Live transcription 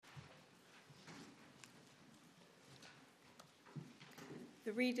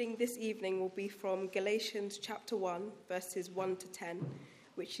The reading this evening will be from Galatians chapter 1, verses 1 to 10,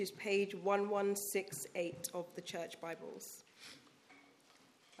 which is page 1168 of the Church Bibles.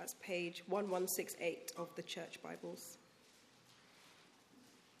 That's page 1168 of the Church Bibles.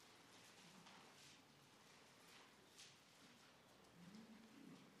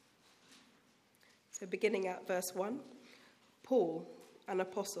 So beginning at verse 1, Paul, an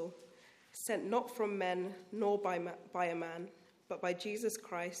apostle, sent not from men nor by a man, but by Jesus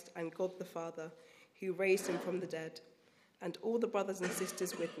Christ and God the Father, who raised him from the dead, and all the brothers and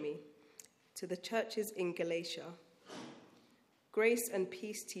sisters with me, to the churches in Galatia. Grace and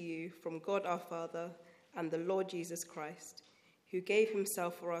peace to you from God our Father and the Lord Jesus Christ, who gave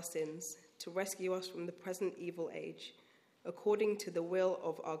himself for our sins to rescue us from the present evil age, according to the will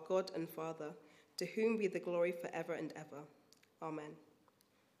of our God and Father, to whom be the glory forever and ever. Amen.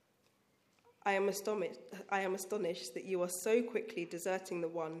 I am astonished that you are so quickly deserting the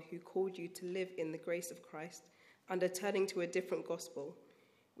one who called you to live in the grace of Christ and are turning to a different gospel,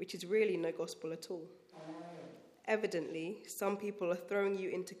 which is really no gospel at all. Evidently, some people are throwing you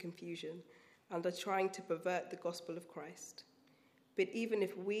into confusion and are trying to pervert the gospel of Christ. But even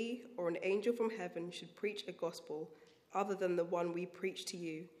if we or an angel from heaven should preach a gospel other than the one we preach to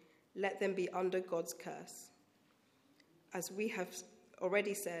you, let them be under God's curse. As we have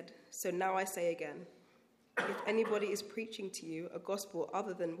already said, so now I say again, if anybody is preaching to you a gospel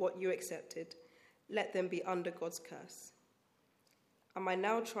other than what you accepted, let them be under God's curse. Am I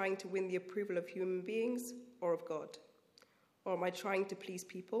now trying to win the approval of human beings or of God? Or am I trying to please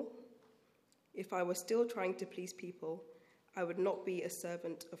people? If I were still trying to please people, I would not be a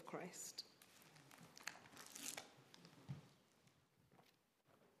servant of Christ.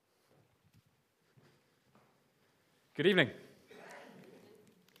 Good evening.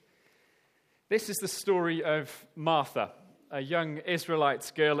 This is the story of Martha, a young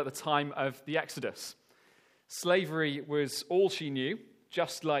Israelite girl at the time of the Exodus. Slavery was all she knew,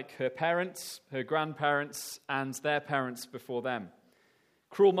 just like her parents, her grandparents, and their parents before them.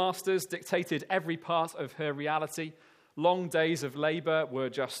 Cruel masters dictated every part of her reality. Long days of labor were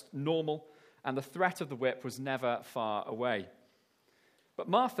just normal, and the threat of the whip was never far away. But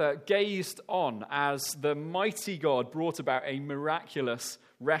Martha gazed on as the mighty God brought about a miraculous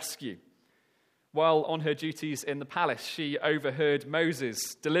rescue. While on her duties in the palace, she overheard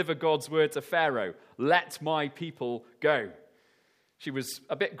Moses deliver God's word to Pharaoh, "Let my people go." She was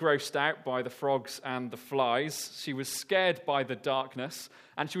a bit grossed out by the frogs and the flies. She was scared by the darkness,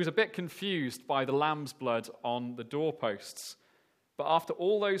 and she was a bit confused by the lamb's blood on the doorposts. But after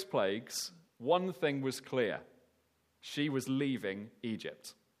all those plagues, one thing was clear. She was leaving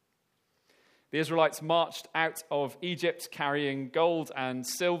Egypt. The Israelites marched out of Egypt carrying gold and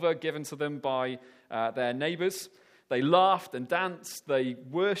silver given to them by their neighbors. They laughed and danced, they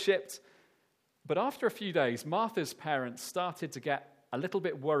worshipped. But after a few days, Martha's parents started to get a little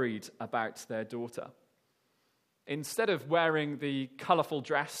bit worried about their daughter. Instead of wearing the colourful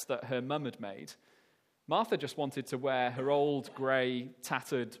dress that her mum had made, Martha just wanted to wear her old, grey,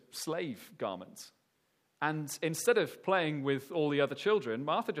 tattered slave garment. And instead of playing with all the other children,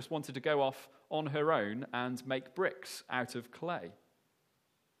 Martha just wanted to go off on her own and make bricks out of clay.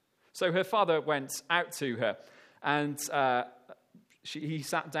 So her father went out to her, and he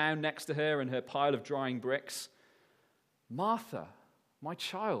sat down next to her in her pile of drying bricks. "Martha, my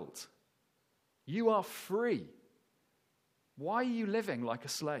child, you are free. Why are you living like a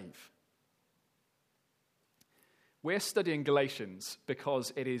slave?" We're studying Galatians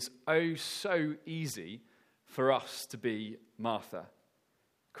because it is oh so easy for us to be Martha.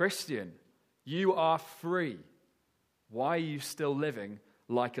 Christian, you are free. Why are you still living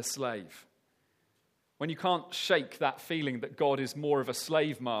like a slave? When you can't shake that feeling that God is more of a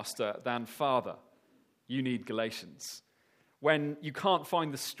slave master than father, you need Galatians. When you can't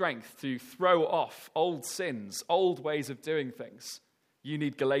find the strength to throw off old sins, old ways of doing things, you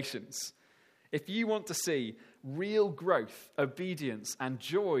need Galatians. If you want to see real growth, obedience, and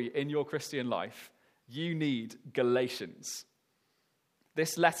joy in your Christian life, you need Galatians.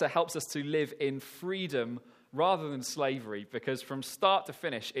 This letter helps us to live in freedom rather than slavery, because from start to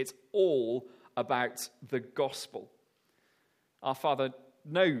finish, it's all about the gospel. Our Father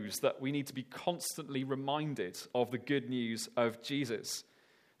knows that we need to be constantly reminded of the good news of Jesus.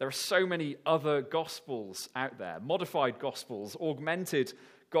 There are so many other gospels out there, modified gospels, augmented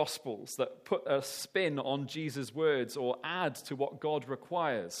gospels that put a spin on Jesus' words or add to what God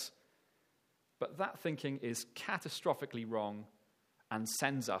requires. But that thinking is catastrophically wrong and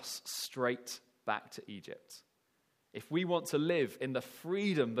sends us straight back to Egypt. If we want to live in the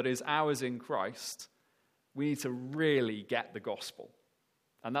freedom that is ours in Christ, we need to really get the gospel.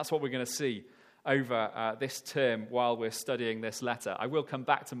 And that's what we're going to see over this term while we're studying this letter. I will come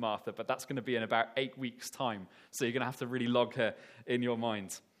back to Martha, but that's going to be in about 8 weeks' time. So you're going to have to really log her in your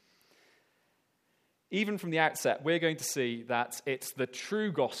mind. Even from the outset, we're going to see that it's the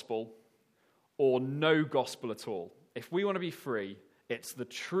true gospel or no gospel at all. If we want to be free, it's the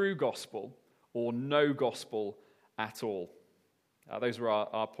true gospel or no gospel at all. Those were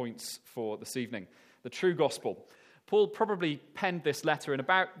our points for this evening. The true gospel. Paul probably penned this letter in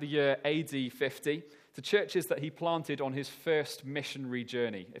about the year AD 50 to churches that he planted on his first missionary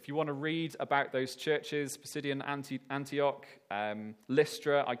journey. If you want to read about those churches, Pisidian Antioch,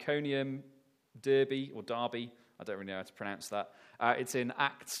 Lystra, Iconium, Derby, I don't really know how to pronounce that. It's in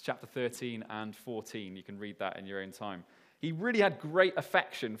Acts chapter 13 and 14. You can read that in your own time. He really had great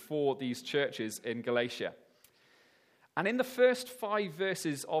affection for these churches in Galatia. And in the first 5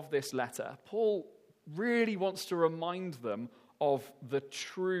 verses of this letter, Paul really wants to remind them of the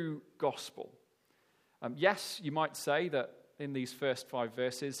true gospel. Yes, you might say that in these first 5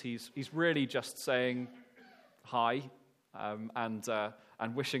 verses, he's really just saying hi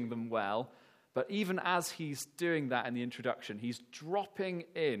and wishing them well. But even as he's doing that in the introduction, he's dropping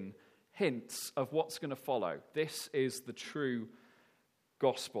in hints of what's going to follow. This is the true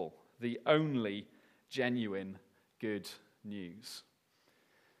gospel, the only genuine good news.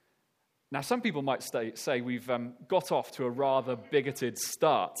 Now, some people might say we've got off to a rather bigoted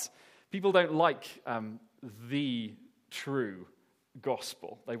start. People don't like the true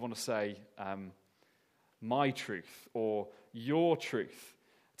gospel. They want to say my truth or your truth.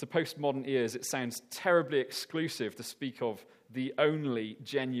 To postmodern ears, it sounds terribly exclusive to speak of the only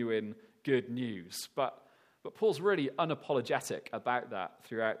genuine good news. But Paul's really unapologetic about that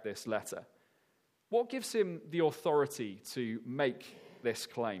throughout this letter. What gives him the authority to make this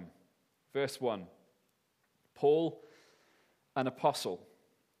claim? Verse 1, Paul, an apostle,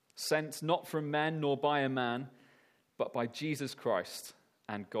 sent not from men nor by a man, but by Jesus Christ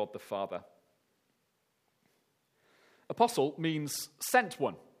and God the Father. Apostle means sent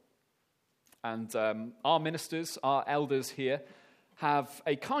one. And our ministers, our elders here, have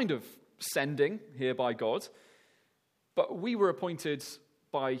a kind of sending here by God, but we were appointed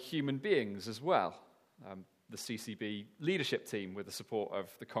by human beings as well, the CCB leadership team with the support of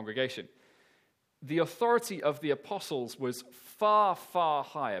the congregation. The authority of the apostles was far, far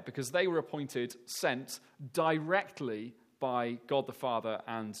higher because they were appointed, sent directly by God the Father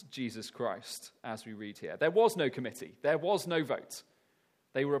and Jesus Christ, as we read here. There was no committee. There was no vote.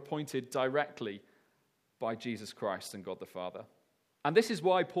 They were appointed directly by Jesus Christ and God the Father. And this is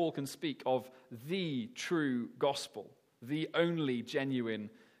why Paul can speak of the true gospel, the only genuine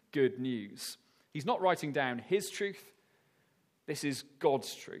good news. He's not writing down his truth. This is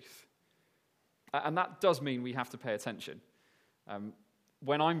God's truth. And that does mean we have to pay attention.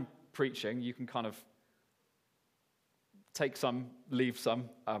 When I'm preaching, you can kind of take some, leave some.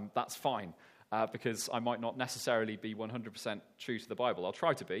 That's fine, because I might not necessarily be 100% true to the Bible. I'll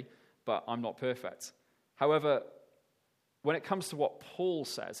try to be, but I'm not perfect. However, when it comes to what Paul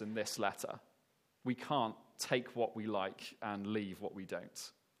says in this letter, we can't take what we like and leave what we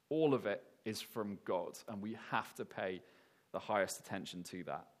don't. All of it is from God, and we have to pay the highest attention to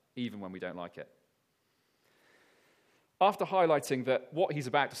that, even when we don't like it. After highlighting that what he's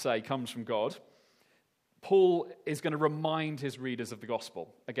about to say comes from God, Paul is going to remind his readers of the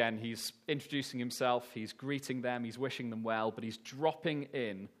gospel. Again, he's introducing himself, he's greeting them, he's wishing them well, but he's dropping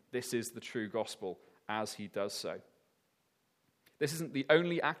in, this is the true gospel, as he does so. This isn't the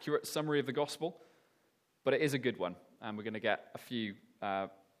only accurate summary of the gospel, but it is a good one, and we're going to get a few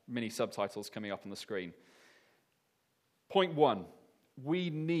mini subtitles coming up on the screen. Point 1. We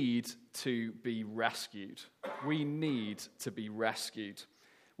need to be rescued. We need to be rescued.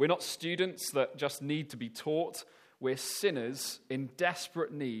 We're not students that just need to be taught. We're sinners in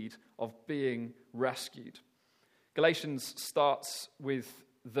desperate need of being rescued. Galatians starts with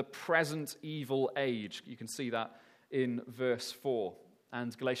the present evil age. You can see that in verse 4.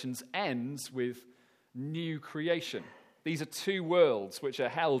 And Galatians ends with new creation. These are two worlds which are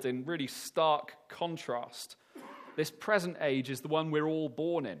held in really stark contrast. This present age is the one we're all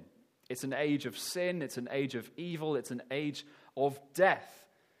born in. It's an age of sin, it's an age of evil, it's an age of death.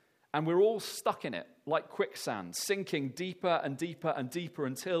 And we're all stuck in it, like quicksand, sinking deeper and deeper and deeper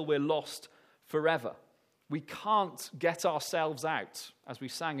until we're lost forever. We can't get ourselves out, as we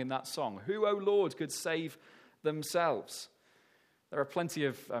sang in that song. Who, O Lord, could save themselves? There are plenty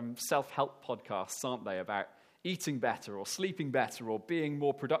of self-help podcasts, aren't they, about eating better or sleeping better or being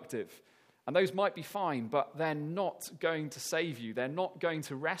more productive. And those might be fine, but they're not going to save you. They're not going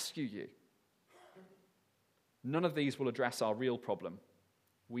to rescue you. None of these will address our real problem.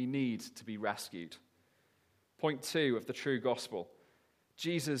 We need to be rescued. Point 2 of the true gospel.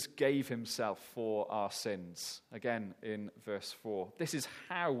 Jesus gave himself for our sins. Again in verse 4. This is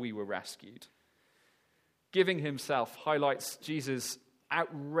how we were rescued. Giving himself highlights Jesus'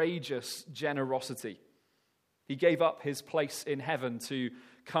 outrageous generosity. He gave up his place in heaven to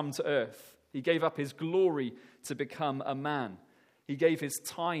come to earth. He gave up his glory to become a man. He gave his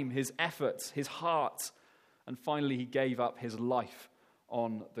time, his effort, his heart, and finally he gave up his life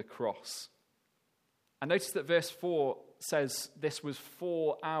on the cross. And notice that verse 4 says this was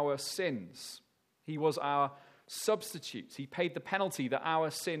for our sins. He was our substitute. He paid the penalty that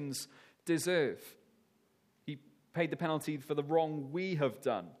our sins deserve. He paid the penalty for the wrong we have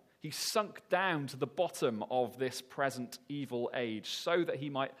done. He sunk down to the bottom of this present evil age so that he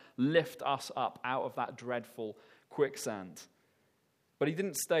might lift us up out of that dreadful quicksand. But he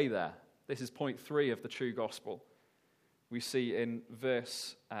didn't stay there. This is point 3 of the true gospel. We see in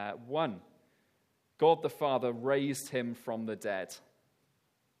verse 1, God the Father raised him from the dead.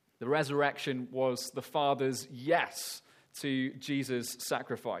 The resurrection was the Father's yes to Jesus'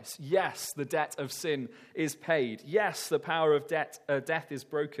 sacrifice. Yes, the debt of sin is paid. Yes, the power of death is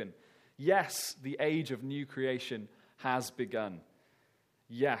broken. Yes, the age of new creation has begun.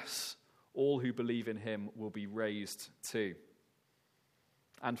 Yes, all who believe in him will be raised too.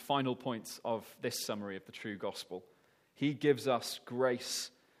 And final point of this summary of the true gospel. He gives us grace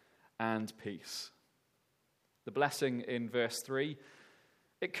and peace. The blessing in verse 3,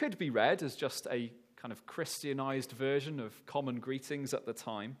 it could be read as just a kind of Christianized version of common greetings at the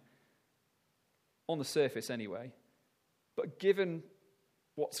time, on the surface anyway. But given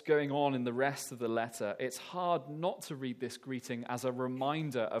what's going on in the rest of the letter, it's hard not to read this greeting as a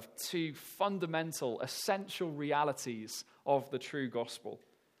reminder of 2 fundamental, essential realities of the true gospel.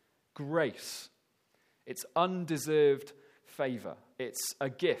 Grace. It's undeserved favor. It's a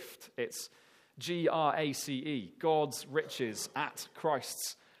gift. It's grace, God's riches at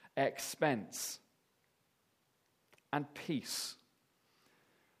Christ's expense. And peace.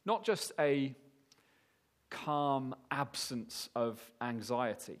 Not just a calm absence of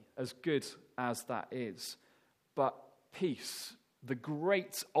anxiety, as good as that is, but peace, the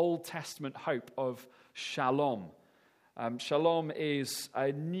great Old Testament hope of shalom. Shalom is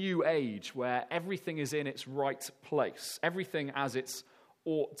a new age where everything is in its right place, everything as it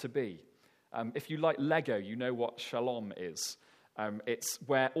ought to be. If you like Lego, you know what shalom is. It's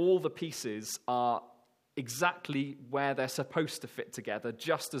where all the pieces are exactly where they're supposed to fit together,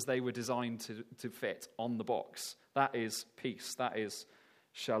 just as they were designed to fit on the box. That is peace. That is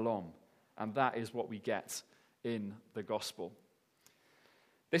shalom. And that is what we get in the gospel.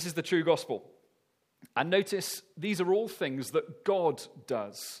 This is the true gospel. And notice, these are all things that God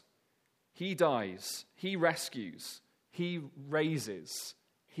does. He dies. He rescues. He raises.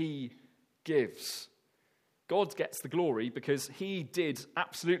 He gives. God gets the glory because he did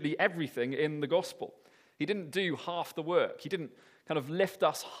absolutely everything in the gospel. He didn't do half the work. He didn't kind of lift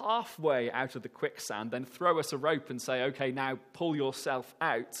us halfway out of the quicksand, then throw us a rope and say, okay, now pull yourself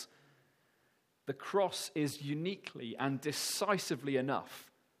out. The cross is uniquely and decisively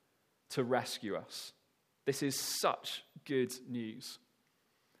enough to rescue us. This is such good news.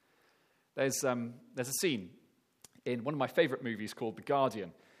 There's a scene in one of my favorite movies called The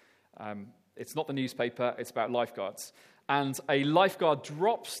Guardian. It's not the newspaper, it's about lifeguards. And a lifeguard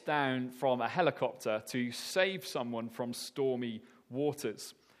drops down from a helicopter to save someone from stormy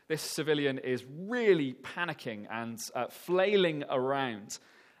waters. This civilian is really panicking and flailing around.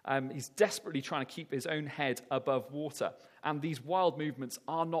 He's desperately trying to keep his own head above water. And these wild movements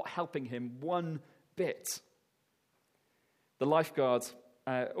are not helping him one bit. The lifeguard,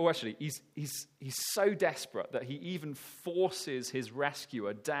 he's so desperate that he even forces his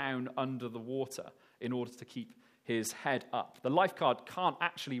rescuer down under the water in order to keep his head up. The lifeguard can't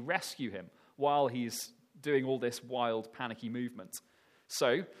actually rescue him while he's doing all this wild, panicky movement.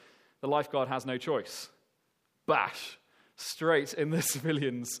 So the lifeguard has no choice. Bash! Straight in the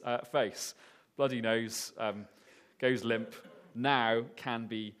civilian's face. Bloody nose, goes limp, now can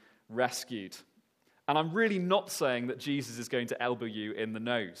be rescued. And I'm really not saying that Jesus is going to elbow you in the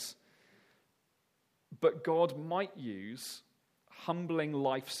nose. But God might use humbling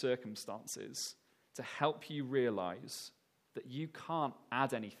life circumstances to help you realize that you can't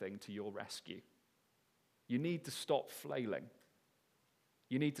add anything to your rescue. You need to stop flailing.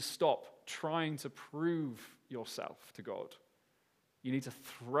 You need to stop trying to prove yourself to God. You need to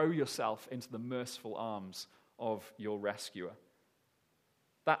throw yourself into the merciful arms of your rescuer.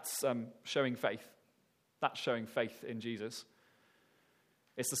 That's showing faith. That's showing faith in Jesus.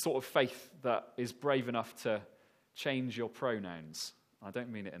 It's the sort of faith that is brave enough to change your pronouns I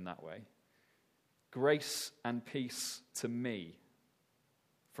don't mean it in that way. Grace and peace to me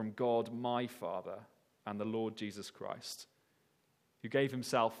from God my Father and the Lord Jesus Christ, who gave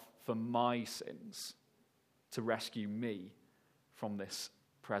himself for my sins to rescue me from this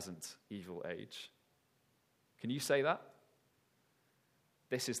present evil age. Can you say that?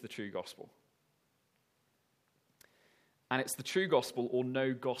 This is the true gospel. And it's the true gospel or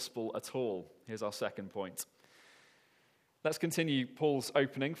no gospel at all. Here's our second point. Let's continue Paul's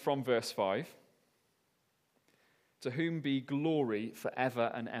opening from verse 5. To whom be glory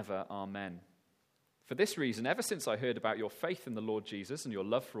forever and ever. Amen. For this reason, ever since I heard about your faith in the Lord Jesus and your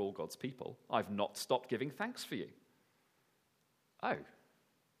love for all God's people, I've not stopped giving thanks for you. Oh.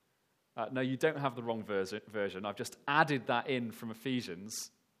 No, you don't have the wrong version. I've just added that in from Ephesians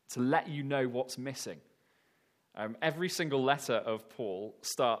to let you know what's missing. Every single letter of Paul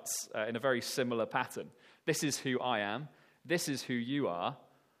starts in a very similar pattern. This is who I am. This is who you are.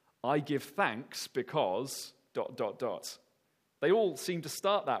 I give thanks because... ... They all seem to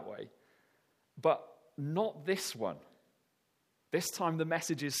start that way, but not this one. This time the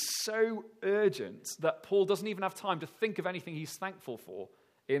message is so urgent that Paul doesn't even have time to think of anything he's thankful for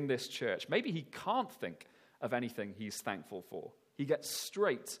in this church. Maybe he can't think of anything he's thankful for. He gets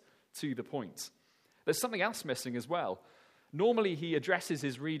straight to the point. There's something else missing as well. Normally he addresses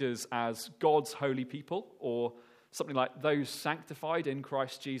his readers as God's holy people, or something like those sanctified in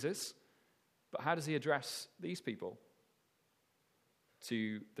Christ Jesus. But how does he address these people?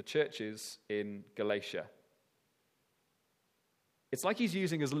 To the churches in Galatia. It's like he's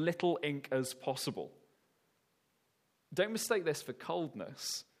using as little ink as possible. Don't mistake this for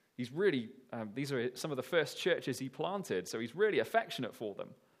coldness. He's really, these are some of the first churches he planted, so he's really affectionate for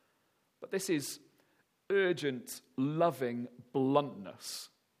them. But this is urgent, loving bluntness,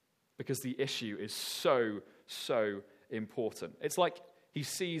 because the issue is so important. It's like he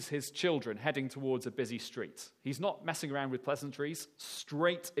sees his children heading towards a busy street. He's not messing around with pleasantries,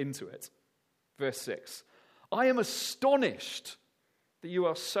 straight into it. Verse 6, I am astonished that you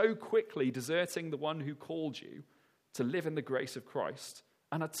are so quickly deserting the one who called you to live in the grace of Christ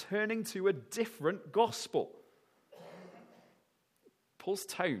and are turning to a different gospel. Paul's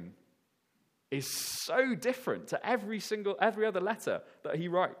tone is so different to every other letter that he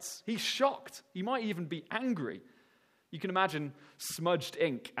writes. He's shocked. He might even be angry. You can imagine smudged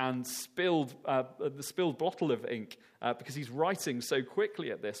ink and the spilled bottle of ink because he's writing so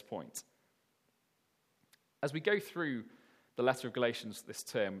quickly at this point. As we go through the letter of Galatians this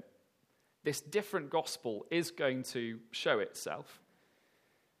term, this different gospel is going to show itself.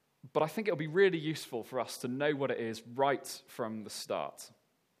 But I think it'll be really useful for us to know what it is right from the start.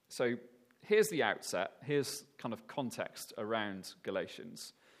 So here's the outset. Here's kind of context around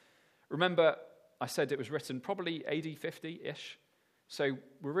Galatians. Remember, I said it was written probably AD 50-ish. So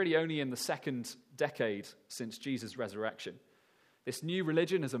we're really only in the second decade since Jesus' resurrection. This new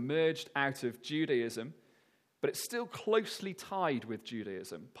religion has emerged out of Judaism, but it's still closely tied with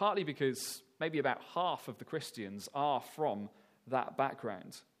Judaism, partly because maybe about half of the Christians are from that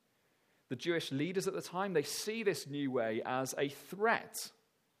background. The Jewish leaders at the time, they see this new way as a threat.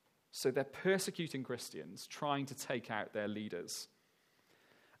 So they're persecuting Christians, trying to take out their leaders.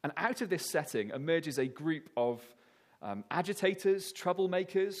 And out of this setting emerges a group of agitators,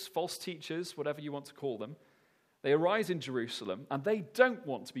 troublemakers, false teachers, whatever you want to call them. They arise in Jerusalem, and they don't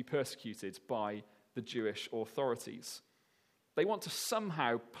want to be persecuted by the Jewish authorities. They want to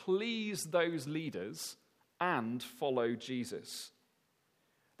somehow please those leaders and follow Jesus.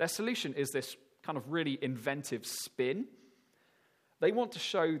 Their solution is this kind of really inventive spin. They want to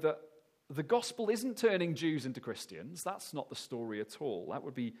show that the gospel isn't turning Jews into Christians. That's not the story at all. That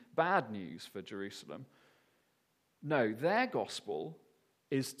would be bad news for Jerusalem. No, their gospel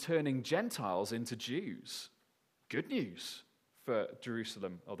is turning Gentiles into Jews. Good news for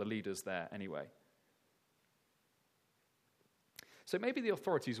Jerusalem, or the leaders there anyway. So maybe the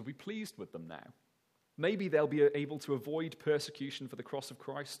authorities will be pleased with them now. Maybe they'll be able to avoid persecution for the cross of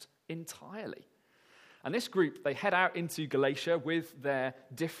Christ entirely. And this group, they head out into Galatia with their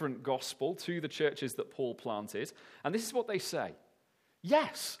different gospel to the churches that Paul planted. And this is what they say.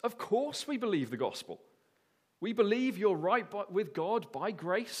 Yes, of course we believe the gospel. We believe you're right with God by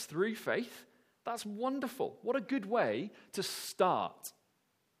grace through faith. That's wonderful. What a good way to start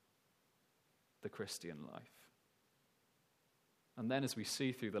the Christian life. And then as we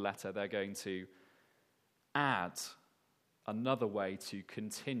see through the letter, they're going to add another way to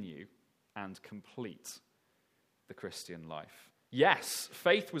continue and complete the Christian life. Yes,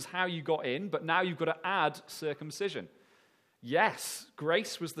 faith was how you got in, but now you've got to add circumcision. Yes,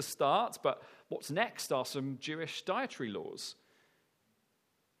 grace was the start, but what's next are some Jewish dietary laws.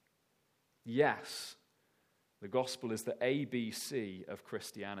 Yes, the gospel is the ABC of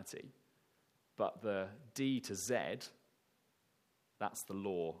Christianity, but the D to Z, that's the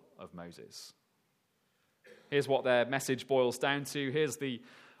law of Moses. Here's what their message boils down to. Here's the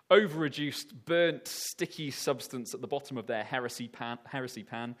over-reduced, burnt, sticky substance at the bottom of their heresy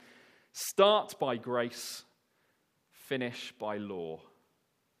pan. Start by grace, finish by law.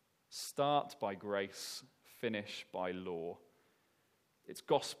 Start by grace, finish by law. It's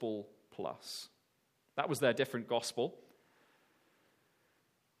gospel plus. That was their different gospel.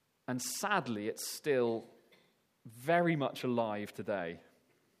 And sadly, it's still very much alive today.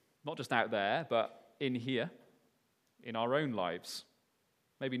 Not just out there, but in here, in our own lives.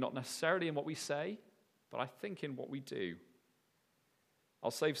 Maybe not necessarily in what we say, but I think in what we do.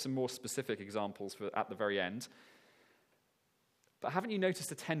 I'll save some more specific examples for at the very end. But haven't you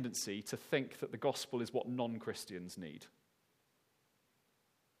noticed a tendency to think that the gospel is what non-Christians need?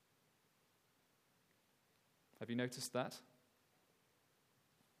 Have you noticed that?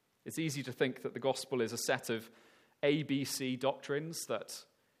 It's easy to think that the gospel is a set of ABC doctrines that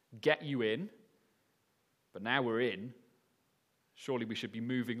get you in, but now we're in, surely we should be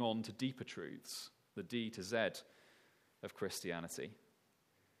moving on to deeper truths, the D to Z of Christianity.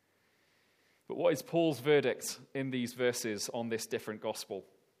 But what is Paul's verdict in these verses on this different gospel?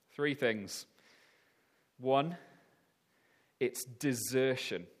 3 things. 1, it's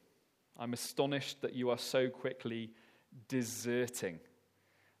desertion. I'm astonished that you are so quickly deserting.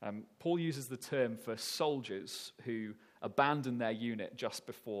 Paul uses the term for soldiers who abandon their unit just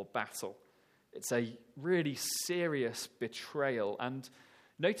before battle. It's a really serious betrayal. And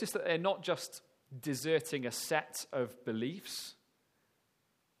notice that they're not just deserting a set of beliefs.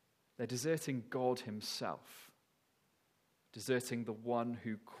 They're deserting God himself. Deserting the one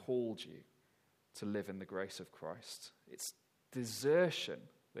who called you to live in the grace of Christ. It's desertion,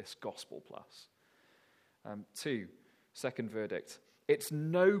 this gospel plus. 2, second verdict. It's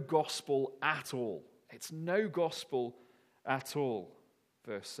no gospel at all. It's no gospel at all.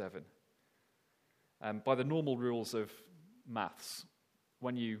 Verse 7. By the normal rules of maths,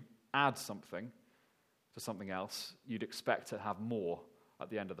 when you add something to something else, you'd expect to have more at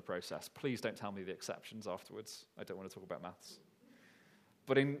the end of the process. Please don't tell me the exceptions afterwards. I don't want to talk about maths.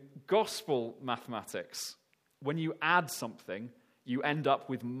 But in gospel mathematics, when you add something, you end up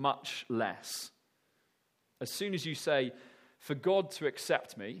with much less. As soon as you say, for God to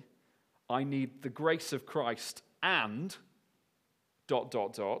accept me, I need the grace of Christ and ...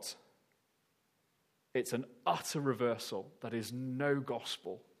 It's an utter reversal. That is no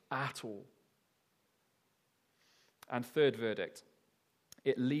gospel at all. And third verdict,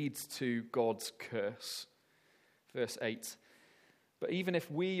 it leads to God's curse. Verse 8, but even if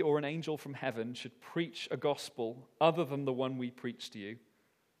we or an angel from heaven should preach a gospel other than the one we preach to you,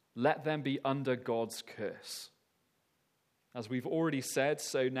 let them be under God's curse. As we've already said,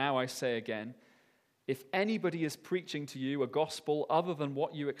 so now I say again, if anybody is preaching to you a gospel other than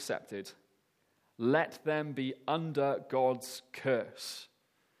what you accepted, let them be under God's curse.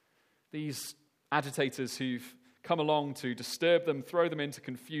 These agitators who've come along to disturb them, throw them into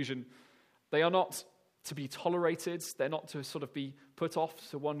confusion, they are not to be tolerated. They're not to sort of be put off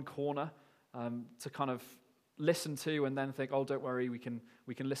to one corner to kind of listen to and then think, oh, don't worry, we can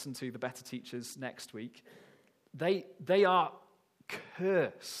listen to the better teachers next week. They are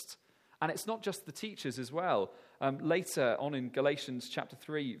cursed. And it's not just the teachers as well. Later on in Galatians chapter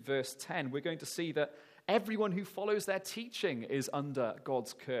 3, verse 10, we're going to see that everyone who follows their teaching is under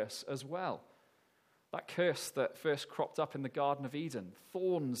God's curse as well. That curse that first cropped up in the Garden of Eden,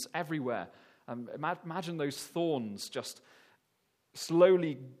 thorns everywhere. Imagine those thorns just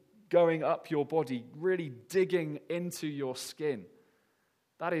slowly going up your body, really digging into your skin.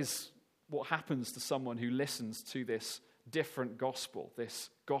 That is what happens to someone who listens to this different gospel, this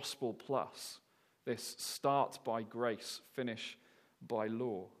gospel plus, this start by grace, finish by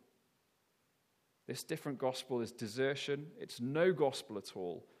law. This different gospel is desertion, it's no gospel at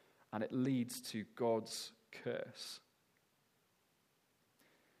all, and it leads to God's curse.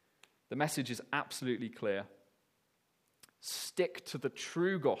 The message is absolutely clear. Stick to the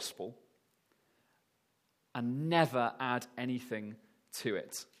true gospel and never add anything to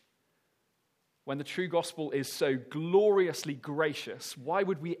it. When the true gospel is so gloriously gracious, why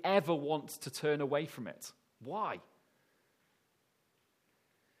would we ever want to turn away from it? Why?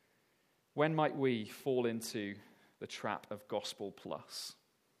 When might we fall into the trap of gospel plus?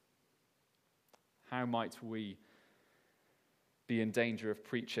 How might we be in danger of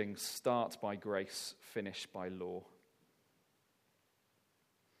preaching start by grace, finish by law?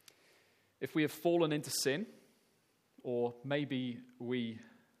 If we have fallen into sin, or maybe we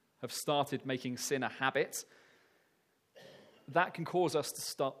have started making sin a habit, that can cause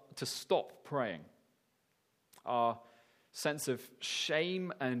us to stop praying. Our sense of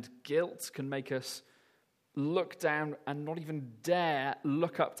shame and guilt can make us look down and not even dare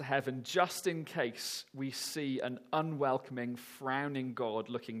look up to heaven, just in case we see an unwelcoming, frowning God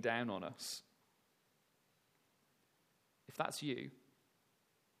looking down on us. If that's you,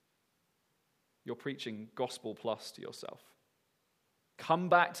 you're preaching gospel plus to yourself. Come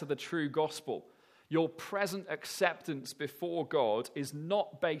back to the true gospel. Your present acceptance before God is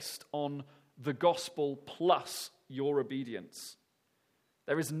not based on the gospel plus your obedience.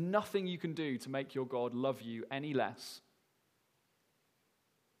 There is nothing you can do to make your God love you any less.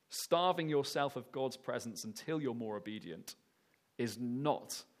 Starving yourself of God's presence until you're more obedient is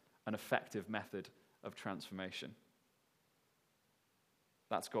not an effective method of transformation.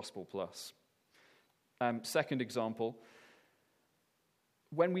 That's gospel plus. Second example,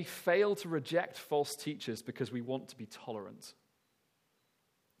 when we fail to reject false teachers because we want to be tolerant.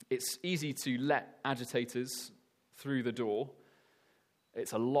 It's easy to let agitators through the door.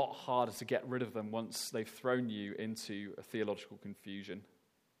 It's a lot harder to get rid of them once they've thrown you into a theological confusion.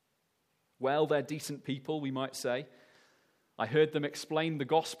 Well, they're decent people, we might say. I heard them explain the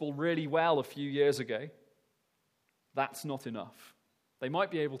gospel really well a few years ago. That's not enough. They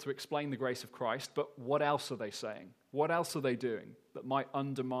might be able to explain the grace of Christ, but what else are they saying? What else are they doing that might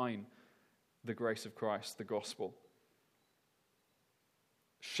undermine the grace of Christ, the gospel?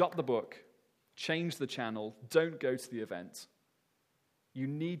 Shut the book, change the channel, don't go to the event. You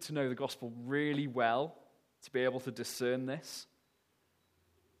need to know the gospel really well to be able to discern this.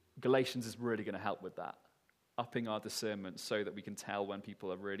 Galatians is really going to help with that, upping our discernment so that we can tell when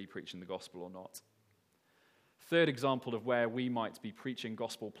people are really preaching the gospel or not. Third example of where we might be preaching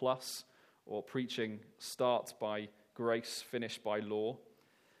gospel plus or preaching start by grace, finish by law.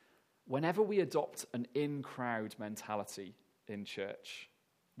 Whenever we adopt an in-crowd mentality in church,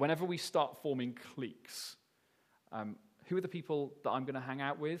 whenever we start forming cliques, who are the people that I'm going to hang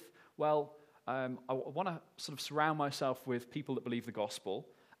out with? Well, I want to sort of surround myself with people that believe the gospel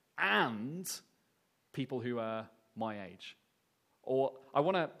and people who are my age. Or I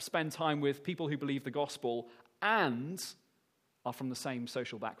want to spend time with people who believe the gospel and are from the same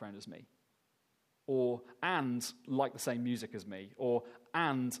social background as me. Or and like the same music as me. Or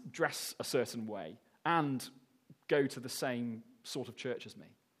and dress a certain way. And go to the same sort of church as me.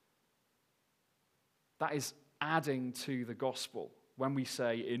 That is adding to the gospel when we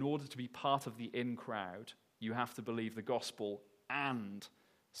say, in order to be part of the in crowd, you have to believe the gospel and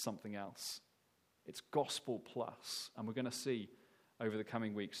something else. It's gospel plus, and we're going to see over the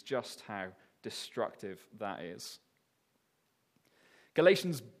coming weeks just how destructive that is.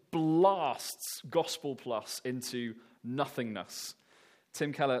 Galatians blasts gospel plus into nothingness.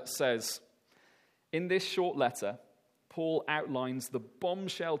 Tim Keller says, in this short letter, Paul outlines the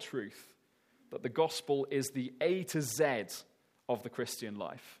bombshell truth that the gospel is the A to Z of the Christian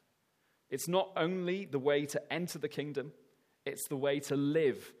life. It's not only the way to enter the kingdom, it's the way to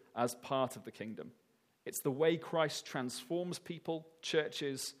live as part of the kingdom. It's the way Christ transforms people,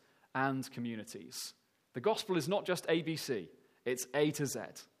 churches, and communities. The gospel is not just ABC, it's A to Z.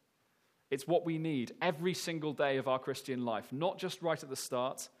 It's what we need every single day of our Christian life, not just right at the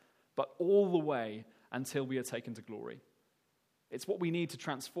start, but all the way until we are taken to glory. It's what we need to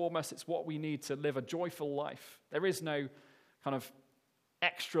transform us. It's what we need to live a joyful life. There is no kind of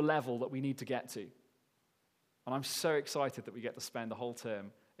extra level that we need to get to. And I'm so excited that we get to spend the whole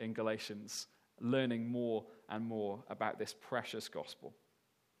term in Galatians learning more and more about this precious gospel.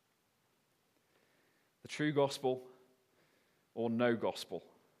 The true gospel or no gospel,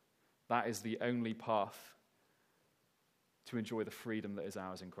 that is the only path to enjoy the freedom that is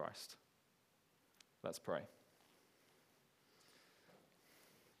ours in Christ. Let's pray.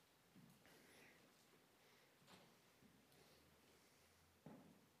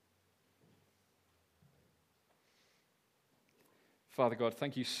 Father God,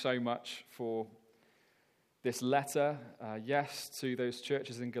 thank you so much for this letter, yes, to those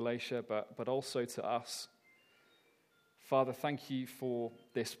churches in Galatia, but also to us. Father, thank you for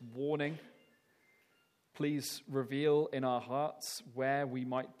this warning. Please reveal in our hearts where we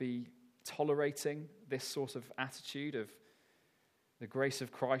might be tolerating this sort of attitude of the grace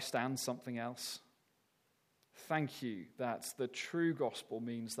of Christ and something else. Thank you that the true gospel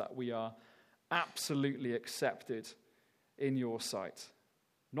means that we are absolutely accepted in your sight,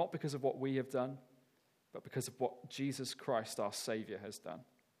 not because of what we have done, but because of what Jesus Christ, our Savior, has done.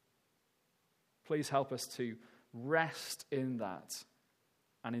 Please help us to rest in that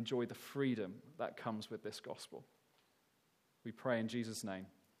and enjoy the freedom that comes with this gospel. We pray in Jesus' name.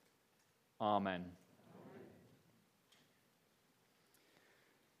 Amen.